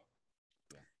 So,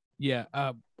 yeah.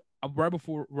 I'll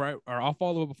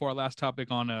follow up before our last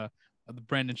topic on the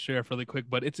Brandon Scherff really quick.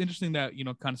 But it's interesting that,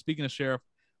 kind of speaking of Scherff,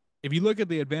 if you look at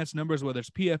the advanced numbers, whether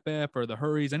it's PFF or the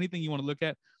hurries, anything you want to look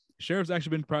at, Scherff's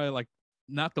actually been probably like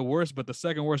not the worst, but the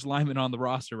second worst lineman on the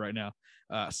roster right now.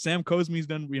 Sam Cosmi's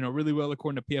done, really well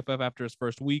according to PFF after his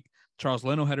first week. Charles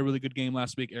Leno had a really good game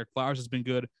last week. Eric Flowers has been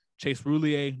good. Chase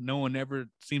Roulier, no one ever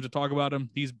seems to talk about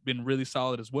him. He's been really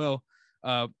solid as well.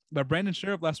 But Brandon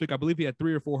Scherff last week, I believe he had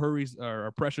 3 or 4 hurries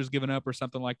or pressures given up or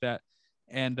something like that.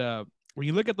 And when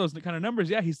you look at those kind of numbers,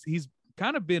 yeah, he's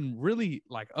kind of been really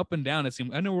like up and down. It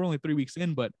seems. I know we're only 3 weeks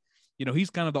in, but he's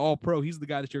kind of the all-pro. He's the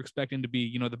guy that you're expecting to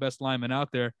be, the best lineman out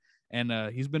there. And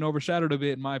he's been overshadowed a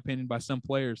bit, in my opinion, by some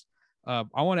players. I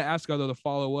want to ask, though, to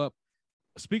follow up.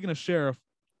 Speaking of Scherff,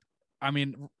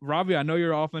 Ravi, I know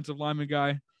you're an offensive lineman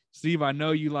guy. Steve, I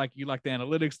know you like the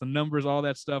analytics, the numbers, all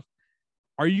that stuff.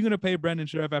 Are you going to pay Brandon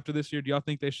Scherff after this year? Do y'all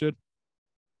think they should?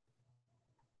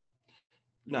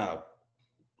 No,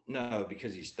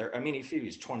 because he's if he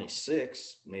was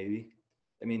 26, maybe.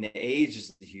 The age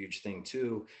is the huge thing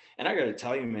too. And I got to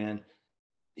tell you, man,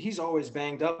 he's always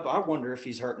banged up. I wonder if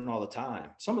he's hurting all the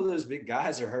time. Some of those big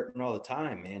guys are hurting all the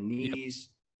time, man. Knees,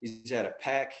 he's had a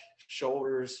pec,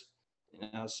 shoulders,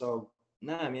 So,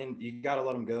 you got to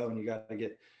let him go, and you got to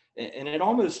get. And it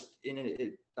almost,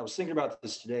 I was thinking about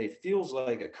this today. It feels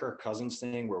like a Kirk Cousins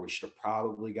thing where we should have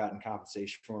probably gotten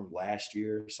compensation for him last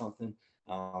year or something.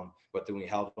 But then we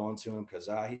held on to him because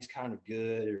he's kind of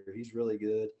good, or he's really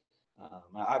good.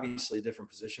 Obviously a different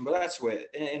position, but that's the way.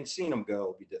 And seeing him go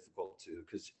will be difficult too,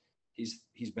 because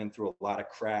he's been through a lot of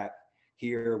crap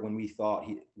here. When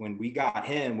we got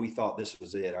him, we thought this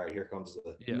was it. All right, here comes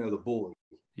the bully.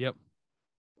 Yep.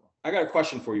 I got a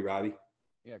question for you, Robbie.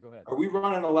 Yeah, go ahead. Are we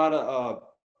running a lot of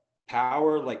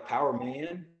power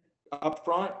man up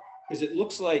front? Because it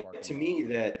looks like to me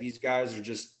that these guys are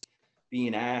just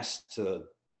being asked to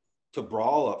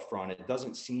brawl up front. It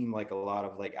doesn't seem like a lot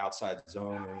of like outside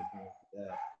zone or anything like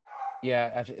that.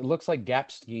 Yeah, it looks like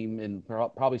gap scheme and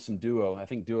probably some duo. I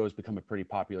think duo has become a pretty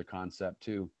popular concept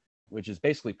too, which is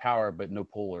basically power but no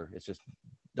polar. It's just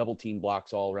double team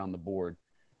blocks all around the board,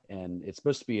 and it's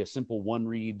supposed to be a simple one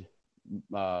read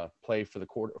play for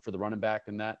the running back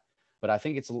and that. But I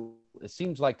think it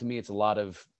seems like to me it's a lot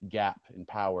of gap and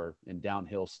power and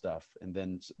downhill stuff, and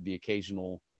then the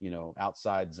occasional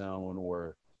outside zone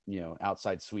or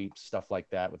outside sweeps, stuff like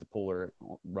that with the puller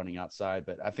running outside.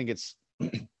 But I think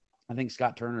I think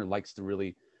Scott Turner likes to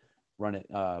really run it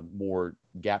more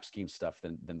gap scheme stuff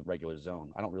than the regular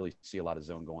zone. I don't really see a lot of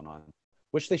zone going on,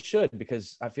 which they should,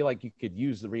 because I feel like you could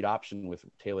use the read option with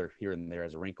Taylor here and there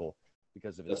as a wrinkle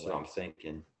because of his legs. What I'm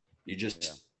thinking. You just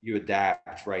Yeah. You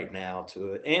adapt right now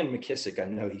to it. And McKissick, I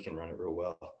know he can run it real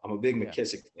well. I'm a big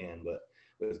McKissick fan, but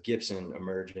with Gibson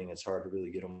emerging, it's hard to really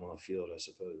get him on the field, I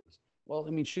suppose. Well,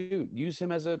 shoot, use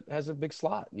him as a big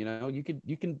slot. You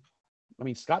can.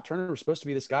 Scott Turner was supposed to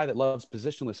be this guy that loves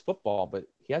positionless football, but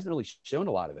he hasn't really shown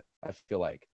a lot of it. I feel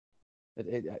like,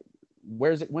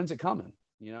 when's it coming?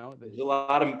 There's a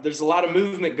lot of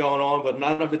movement going on, but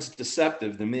none of it's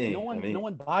deceptive to me. No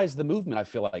one buys the movement. I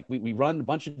feel like we run a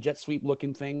bunch of jet sweep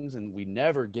looking things, and we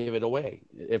never give it away.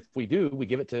 If we do, we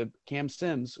give it to Cam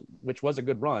Sims, which was a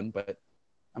good run, but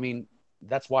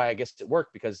that's why I guess it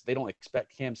worked, because they don't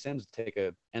expect Cam Sims to take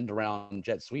a end around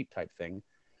jet sweep type thing.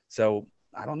 So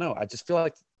I don't know. I just feel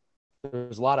like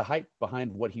there's a lot of hype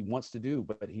behind what he wants to do,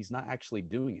 but he's not actually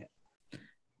doing it.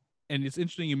 And it's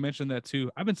interesting you mentioned that too.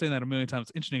 I've been saying that a million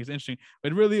times. It's interesting.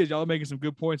 But it really is. Y'all are making some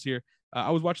good points here. I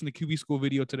was watching the QB school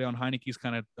video today on Heineke's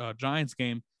kind of Giants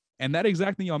game. And that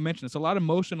exact thing y'all mentioned. It's a lot of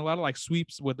motion, a lot of like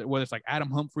sweeps, whether it's like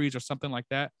Adam Humphries or something like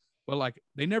that. But like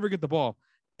they never get the ball.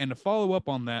 And to follow up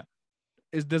on that,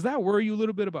 does that worry you a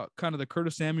little bit about kind of the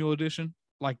Curtis Samuel edition?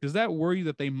 Like, does that worry you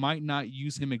that they might not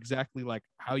use him exactly like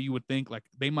how you would think? Like,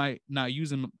 they might not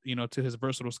use him, to his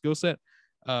versatile skill set.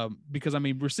 Because I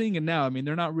mean, we're seeing it now. I mean,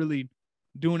 they're not really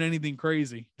doing anything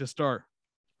crazy to start.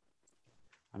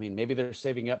 I mean, maybe they're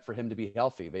saving up for him to be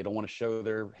healthy. They don't want to show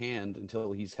their hand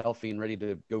until he's healthy and ready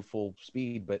to go full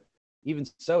speed. But even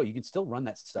so, you can still run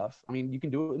that stuff. I mean, you can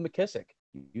do it with McKissick.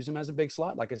 Use him as a big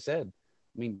slot, like I said.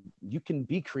 I mean, you can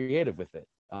be creative with it.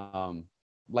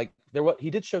 He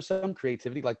did show some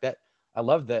creativity like that. I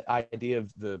love that idea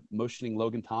of the motioning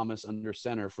Logan Thomas under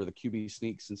center for the QB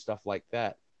sneaks and stuff like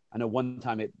that. I know one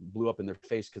time it blew up in their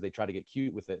face because they tried to get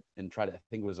cute with it and I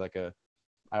think it was like I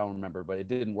don't remember, but it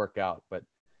didn't work out. But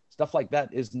stuff like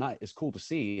that is cool to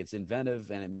see. It's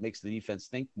inventive and it makes the defense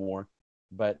think more.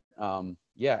 But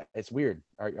yeah, it's weird.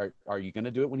 Are you going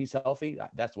to do it when he's healthy?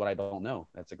 That's what I don't know.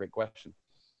 That's a great question.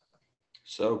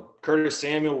 So Curtis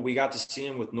Samuel, we got to see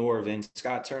him with Norv and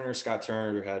Scott Turner. Scott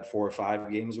Turner had 4 or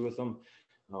 5 games with him.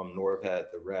 Norv had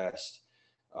the rest.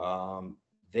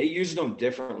 They used him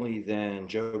differently than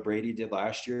Joe Brady did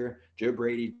last year. Joe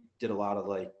Brady did a lot of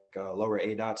lower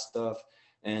ADOT stuff,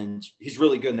 and he's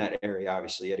really good in that area,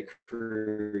 obviously. He had a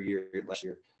career year last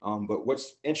year. But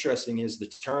what's interesting is the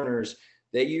Turners,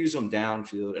 they use him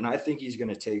downfield, and I think he's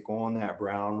going to take on that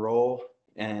Brown role.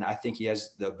 And I think he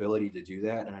has the ability to do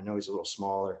that. And I know he's a little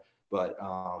smaller, but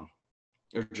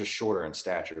they're just shorter in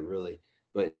stature, really.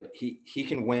 But he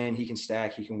can win. He can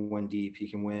stack. He can win deep. He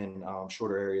can win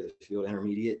shorter area of the field,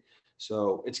 intermediate.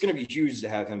 So it's going to be huge to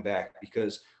have him back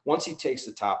because once he takes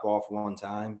the top off one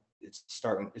time, it's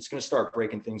going to start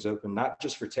breaking things open, not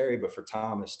just for Terry, but for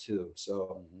Thomas too.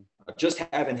 So just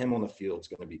having him on the field is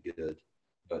going to be good.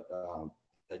 But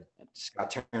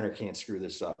Scott Turner can't screw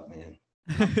this up, man.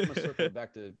 I'm going to circle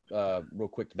back to real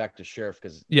quick back to Sheriff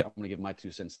because yep. I'm going to give my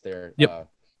 2 cents there. Yep.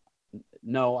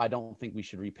 No, I don't think we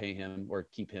should repay him or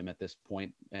keep him at this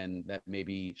point, and that may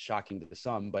be shocking to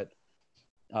some. But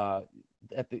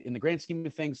in the grand scheme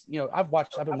of things, I've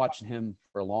been watching him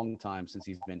for a long time since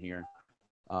he's been here.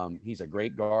 He's a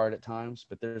great guard at times,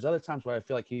 but there's other times where I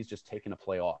feel like he's just taking a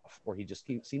play off, or he just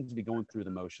seems to be going through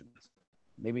the motions.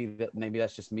 Maybe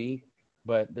that's just me,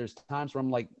 but there's times where I'm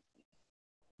like,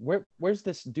 where's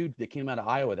this dude that came out of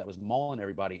Iowa that was mauling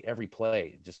everybody every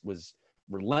play? Just was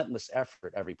relentless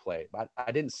effort every play. But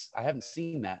I haven't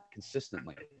seen that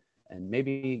consistently. And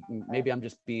maybe I'm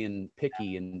just being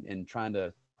picky and trying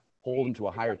to hold him to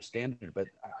a higher standard, but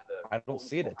I don't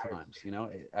see it at times.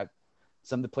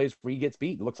 Some of the plays where he gets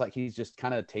beat, it looks like he's just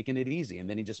kind of taking it easy, and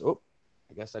then he just,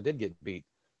 I guess I did get beat,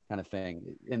 kind of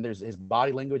thing. And his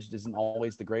body language isn't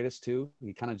always the greatest too.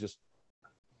 He kind of just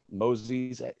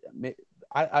moseys.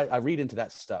 I read into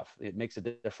that stuff. It makes a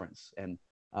difference. And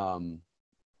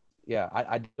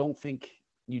I don't think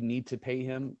you need to pay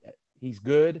him. He's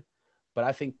good, but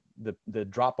I think the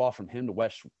drop off from him to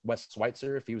Wes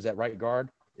Schweitzer, if he was at right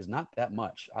guard, is not that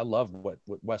much. I love what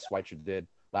Wes Schweitzer did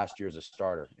last year as a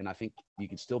starter, and I think you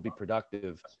can still be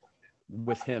productive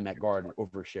with him at guard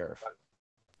over Sheriff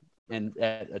and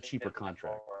at a cheaper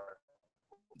contract.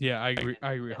 Yeah, I agree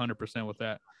 100% with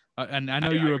that. And I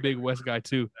know you're a big West guy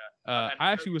too. I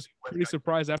actually was pretty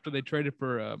surprised after they traded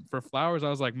for Flowers. I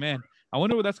was like, man, I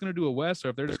wonder what that's going to do with West, or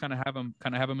if they're just kind of have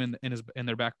him in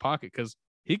their back pocket, because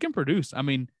he can produce. I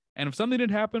mean, and if something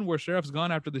did happen where Sheriff's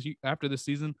gone after this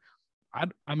season,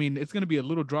 I mean, it's going to be a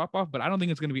little drop off, but I don't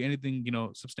think it's going to be anything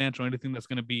substantial, anything that's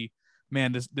going to be,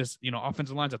 man, this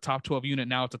offensive line's a top 12 unit.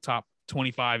 Now it's a top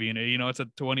 25 unit. It's a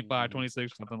 25,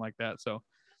 26, something like that. So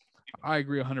I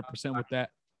agree 100% with that.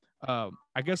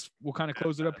 I guess we'll kind of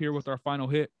close it up here with our final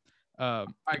hit.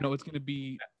 It's going to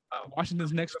be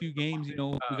Washington's next few games.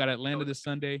 We got Atlanta this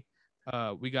Sunday.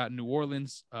 We got New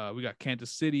Orleans. We got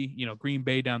Kansas City, Green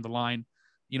Bay down the line.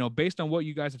 Based on what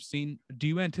you guys have seen, do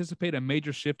you anticipate a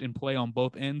major shift in play on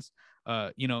both ends?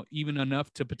 Even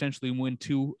enough to potentially win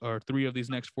 2 or 3 of these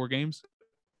next 4 games?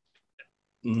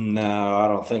 No, I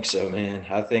don't think so, man.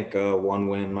 I think 1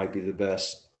 win might be the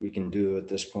best we can do at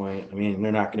this point. I mean,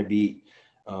 they're not going to beat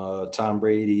Tom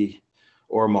Brady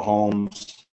or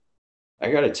Mahomes.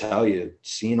 I got to tell you,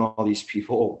 seeing all these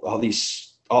people, all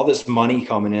this money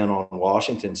coming in on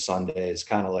Washington Sunday is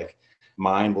kind of like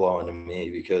mind blowing to me,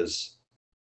 because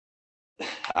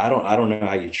I don't know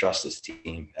how you trust this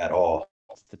team at all.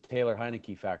 It's the Taylor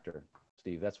Heineke factor,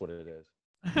 Steve. That's what it is.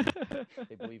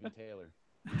 They believe in Taylor.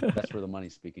 That's where the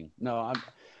money's speaking. No,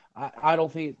 I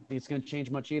don't think it's going to change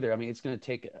much either. I mean,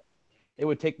 it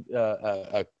would take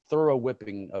a thorough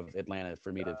whipping of Atlanta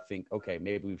for me to think, okay,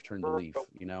 maybe we've turned the leaf,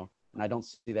 and I don't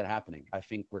see that happening. I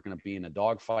think we're going to be in a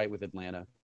dogfight with Atlanta,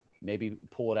 maybe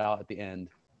pull it out at the end.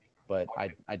 but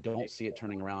I don't see it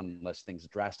turning around unless things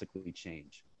drastically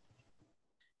change.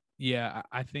 Yeah,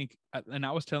 I think, and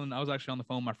I was actually on the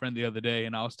phone with my friend the other day,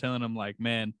 and I was telling him, like,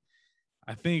 man,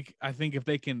 I think if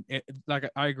they can, like,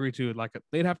 I agree too. Like,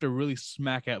 they'd have to really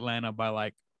smack Atlanta by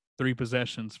like 3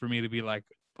 possessions for me to be like,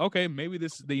 okay, maybe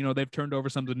they've turned over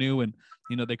something new, and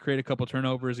they create a couple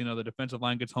turnovers. The defensive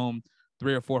line gets home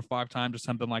 3 or 4 or 5 times or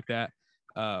something like that,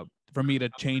 for me to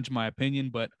change my opinion.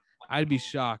 But I'd be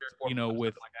shocked,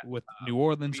 with New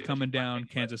Orleans coming down,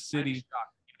 Kansas City,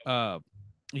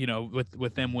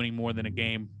 with them winning more than a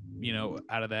game,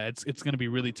 out of that. It's going to be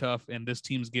really tough, and this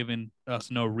team's given us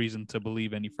no reason to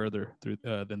believe any further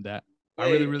than that.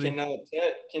 Hey,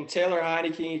 can Taylor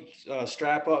Heineke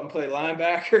strap up and play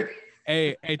linebacker?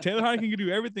 Hey, Taylor Heineke can do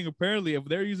everything. Apparently, if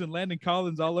they're using Landon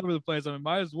Collins all over the place, I mean,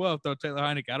 might as well throw Taylor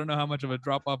Heineke. I don't know how much of a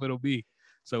drop off it'll be,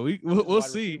 so we'll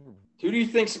see. Who do you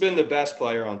think's been the best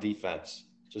player on defense?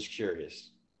 Just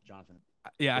curious. Jonathan.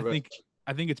 Yeah, I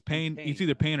think it's Payne. It's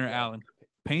either Payne or Allen.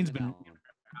 Payne's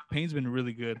been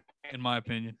really good, in my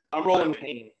opinion. I'm rolling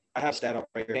Payne. I have stat up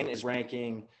right here. Payne is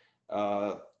ranking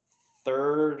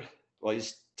 3rd. Well,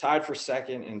 he's tied for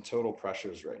 2nd in total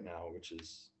pressures right now, which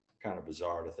is kind of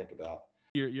bizarre to think about.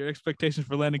 Your expectations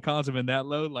for Landon Collins have been that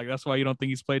low? Like, that's why you don't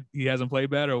think he hasn't played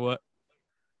bad, or what?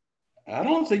 I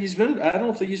don't think he's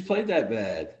played that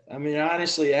bad. I mean, I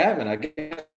honestly haven't. I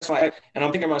guess and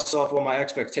I'm thinking to myself, well, my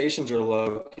expectations are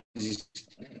low because he's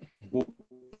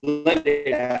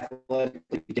limited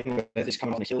athletically to begin with. He's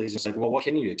coming off Achilles. It's like, well, what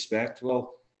can you expect?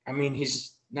 Well, I mean,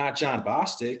 he's not John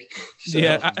Bostic. So,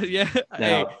 yeah.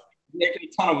 Now, he's making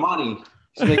a ton of money.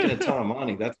 He's making a ton of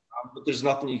money. But there's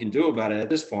nothing you can do about it at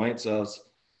this point. So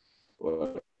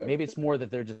maybe it's more that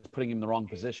they're just putting him in the wrong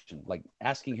position. Like,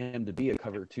 asking him to be a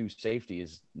cover 2 safety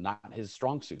is not his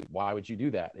strong suit. Why would you do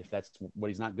that if that's what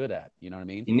he's not good at? You know what I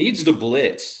mean? He needs the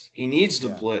blitz.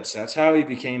 Blitz. That's how he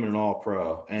became an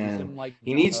All-Pro. And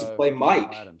he needs to play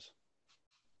Mike.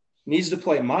 He needs to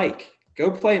play Mike.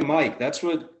 Go play Mike. That's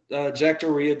what Jack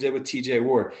Del Rio did with T.J.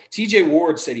 Ward. T.J.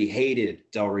 Ward said he hated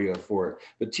Del Rio for it,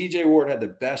 but T.J. Ward had the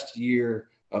best year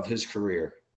of his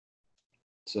career.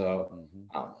 So,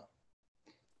 I don't know.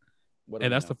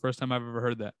 And that's the first time I've ever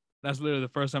heard that. That's literally the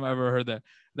first time I've ever heard that.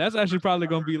 That's actually probably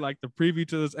going to be like the preview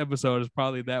to this episode is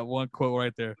probably that one quote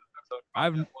right there.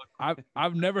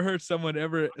 I've never heard someone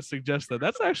ever suggest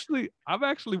that.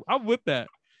 I'm with that.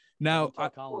 Now,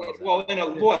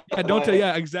 don't tell.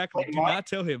 Yeah, exactly. Do not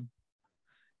tell him.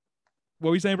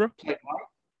 What were you saying, bro?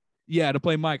 Yeah, to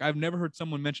play Mike. I've never heard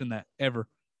someone mention that ever.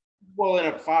 Well, in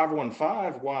a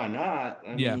 5-1-5, why not?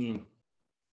 I mean,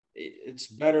 it's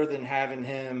better than having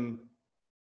him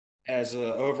as an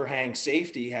overhang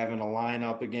safety, having a line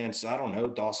up against, I don't know,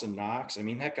 Dawson Knox. I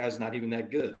mean, that guy's not even that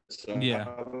good. So yeah.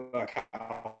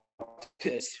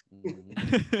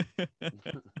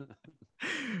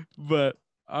 But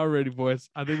alrighty, boys.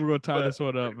 I think we're gonna tie this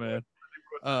one up, man.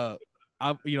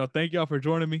 Thank y'all for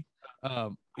joining me. I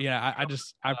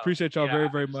appreciate y'all very,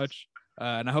 very much.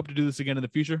 And I hope to do this again in the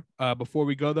future. Before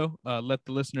we go, though, let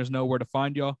the listeners know where to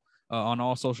find y'all on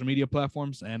all social media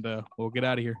platforms, and we'll get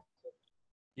out of here.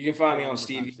 You can find me on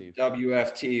Steve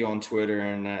WFT on Twitter,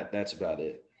 and that's about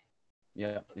it.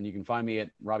 Yeah, and you can find me at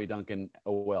Robbie Duncan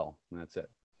OL, and that's it.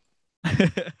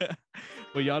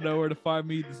 Well, y'all know where to find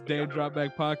me. This is Dan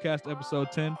Dropback Podcast,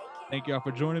 episode 10. Thank y'all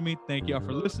for joining me. Thank y'all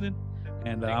for listening,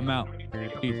 and I'm out.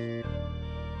 Peace.